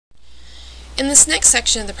In this next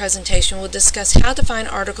section of the presentation, we'll discuss how to find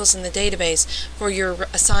articles in the database for your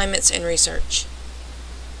assignments and research.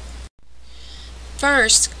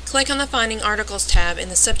 First, click on the Finding Articles tab in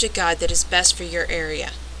the subject guide that is best for your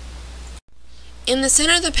area. In the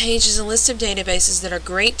center of the page is a list of databases that are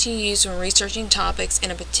great to use when researching topics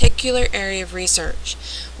in a particular area of research.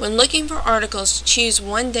 When looking for articles, choose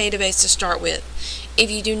one database to start with. If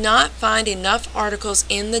you do not find enough articles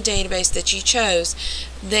in the database that you chose,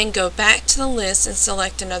 then go back to the list and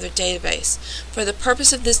select another database. For the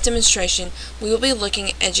purpose of this demonstration, we will be looking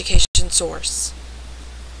at Education Source.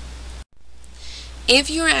 If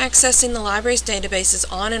you are accessing the library's databases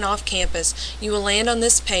on and off campus, you will land on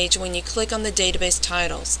this page when you click on the database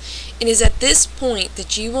titles. It is at this point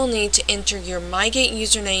that you will need to enter your MyGate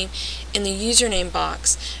username in the username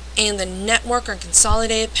box and the network or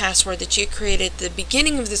consolidated password that you created at the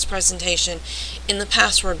beginning of this presentation in the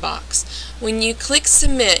password box. When you click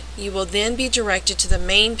Submit, you will then be directed to the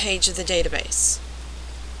main page of the database.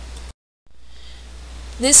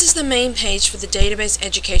 This is the main page for the database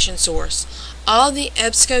Education Source. All the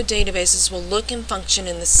EBSCO databases will look and function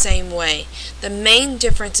in the same way. The main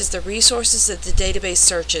difference is the resources that the database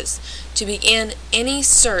searches. To begin any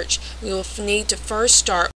search, we will need to first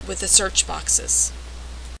start with the search boxes.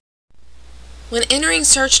 When entering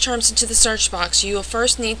search terms into the search box, you will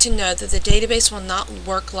first need to know that the database will not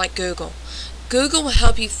work like Google. Google will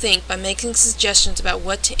help you think by making suggestions about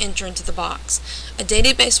what to enter into the box. A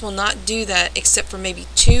database will not do that except for maybe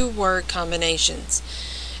 2 word combinations.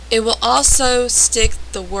 It will also stick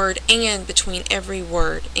the word "and" between every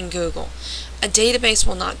word in Google. A database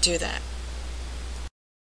will not do that.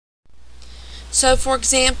 So, for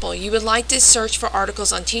example, you would like to search for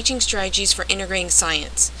articles on teaching strategies for integrating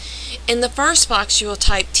science. In the first box, you will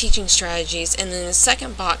type teaching strategies, and in the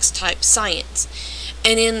second box, type science.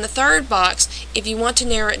 And in the third box, if you want to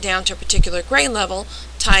narrow it down to a particular grade level,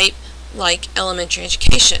 type like elementary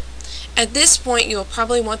education. At this point, you will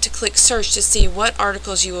probably want to click search to see what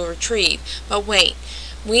articles you will retrieve. But wait,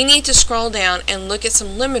 we need to scroll down and look at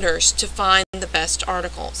some limiters to find the best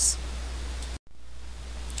articles.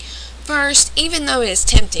 First, even though it is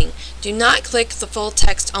tempting, do not click the full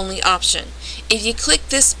text only option. If you click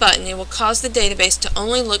this button, it will cause the database to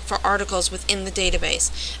only look for articles within the database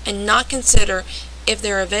and not consider if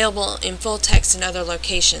they're available in full text in other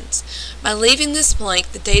locations. By leaving this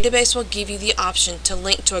blank, the database will give you the option to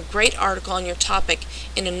link to a great article on your topic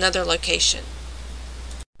in another location.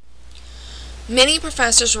 Many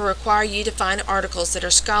professors will require you to find articles that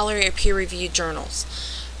are scholarly or peer-reviewed journals.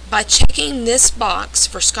 By checking this box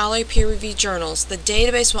for scholarly peer-reviewed journals, the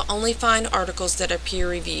database will only find articles that are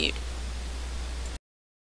peer-reviewed.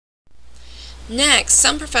 Next,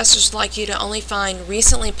 some professors would like you to only find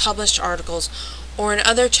recently published articles, or in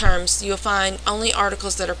other terms, you will find only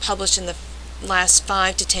articles that are published in the last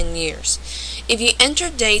 5 to 10 years. If you enter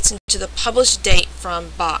dates into the published date from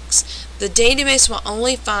box, the database will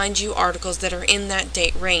only find you articles that are in that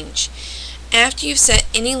date range. After you've set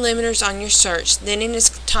any limiters on your search, then it is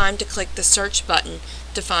time to click the search button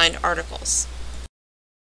to find articles.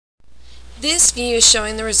 This view is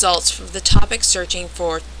showing the results for the topic searching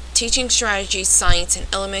for teaching strategies, science, and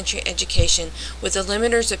elementary education with the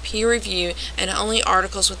limiters of peer review and only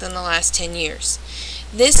articles within the last 10 years.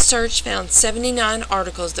 This search found 79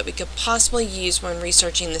 articles that we could possibly use when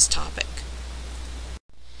researching this topic.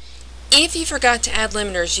 If you forgot to add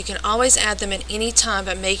limiters, you can always add them at any time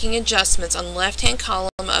by making adjustments on the left-hand column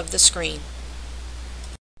of the screen.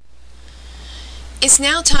 It's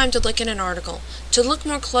now time to look at an article. To look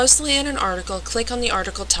more closely at an article, click on the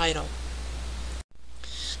article title.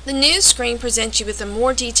 The news screen presents you with the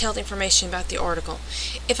more detailed information about the article.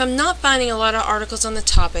 If I'm not finding a lot of articles on the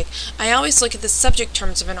topic, I always look at the subject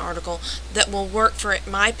terms of an article that will work for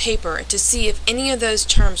my paper to see if any of those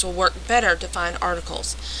terms will work better to find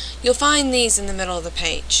articles. You'll find these in the middle of the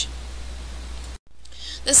page.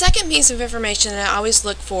 The second piece of information that I always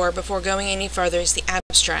look for before going any further is the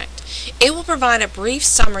abstract. It will provide a brief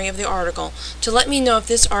summary of the article to let me know if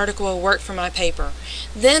this article will work for my paper.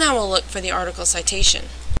 Then I will look for the article citation.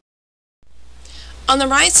 On the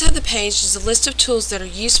right side of the page is a list of tools that are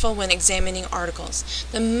useful when examining articles.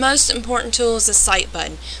 The most important tool is the Cite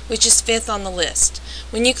button, which is 5th on the list.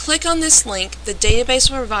 When you click on this link, the database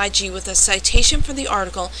will provide you with a citation for the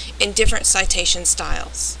article in different citation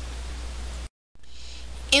styles.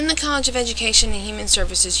 In the College of Education and Human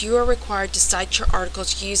Services, you are required to cite your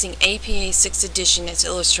articles using APA 6th edition as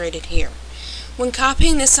illustrated here. When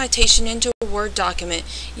copying this citation into a Word document,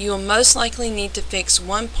 you will most likely need to fix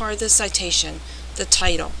one part of the citation, the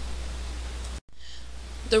title.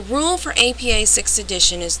 The rule for APA 6th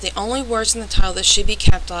edition is the only words in the title that should be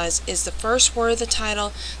capitalized is the first word of the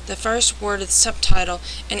title, the first word of the subtitle,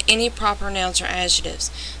 and any proper nouns or adjectives.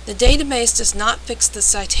 The database does not fix the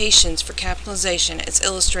citations for capitalization as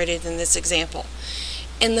illustrated in this example.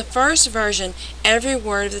 In the first version, every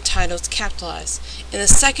word of the title is capitalized. In the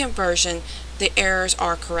second version, the errors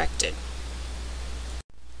are corrected.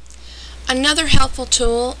 Another helpful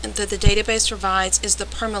tool that the database provides is the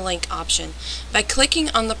permalink option. By clicking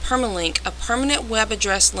on the permalink, a permanent web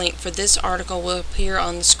address link for this article will appear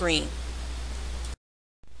on the screen.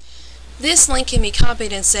 This link can be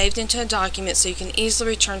copied and saved into a document so you can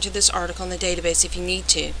easily return to this article in the database if you need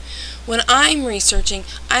to. When I'm researching,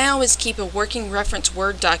 I always keep a working reference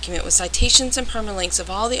Word document with citations and permalinks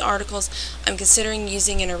of all the articles I'm considering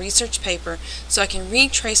using in a research paper so I can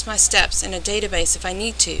retrace my steps in a database if I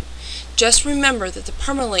need to. Just remember that the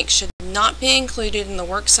permalink should not be included in the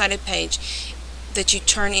works cited page that you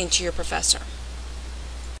turn into your professor.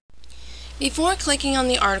 Before clicking on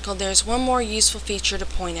the article, there is one more useful feature to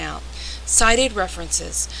point out. Cited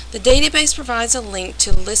references. The database provides a link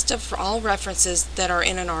to a list of all references that are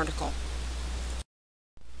in an article.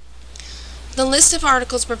 The list of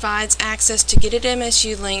articles provides access to get at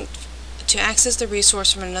MSU link to access the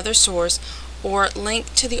resource from another source or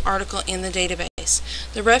link to the article in the database.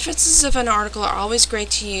 The references of an article are always great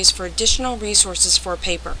to use for additional resources for a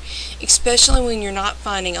paper, especially when you're not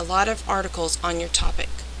finding a lot of articles on your topic.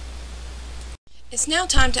 It's now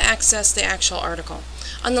time to access the actual article.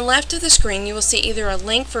 On the left of the screen, you will see either a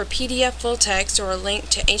link for a PDF full text or a link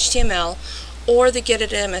to HTML or the Get at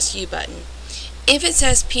MSU button. If it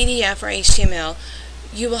says PDF or HTML,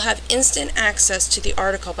 you will have instant access to the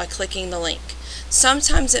article by clicking the link.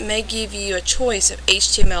 Sometimes it may give you a choice of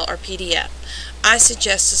HTML or PDF. I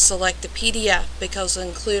suggest to select the PDF because it will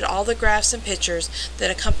include all the graphs and pictures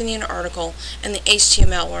that accompany an article, and the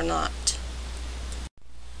HTML will not.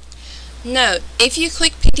 Note, if you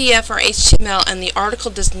click PDF or HTML and the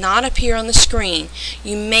article does not appear on the screen,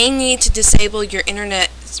 you may need to disable your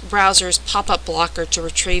internet browser's pop-up blocker to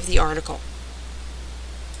retrieve the article.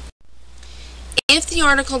 If the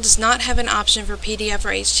article does not have an option for PDF or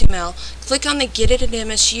HTML, click on the Get It at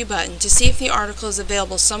MSU button to see if the article is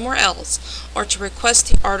available somewhere else or to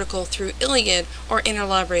request the article through ILLiad or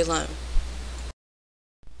Interlibrary Loan.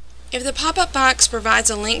 If the pop-up box provides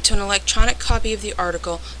a link to an electronic copy of the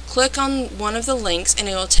article, click on one of the links and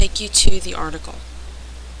it will take you to the article.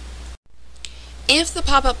 If the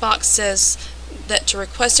pop-up box says that to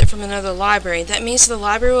request it from another library, that means the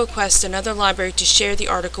library will request another library to share the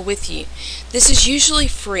article with you. This is usually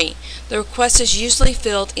free. The request is usually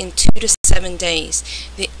filled in 2 to 7 days.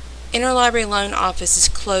 The Interlibrary Loan Office is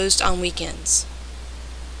closed on weekends.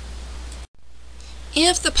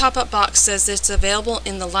 If the pop-up box says it's available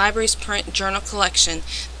in the library's print journal collection,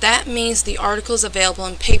 that means the article is available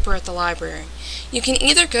in paper at the library. You can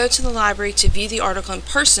either go to the library to view the article in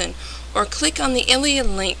person or click on the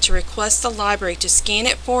ILLiad link to request the library to scan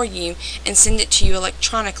it for you and send it to you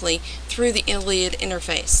electronically through the ILLiad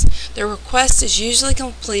interface. The request is usually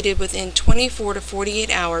completed within 24 to 48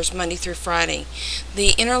 hours Monday through Friday.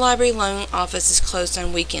 The Interlibrary Loan Office is closed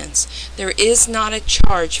on weekends. There is not a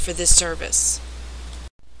charge for this service.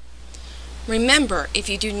 Remember, if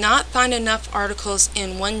you do not find enough articles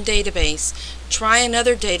in one database, try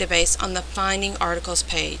another database on the Finding Articles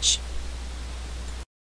page.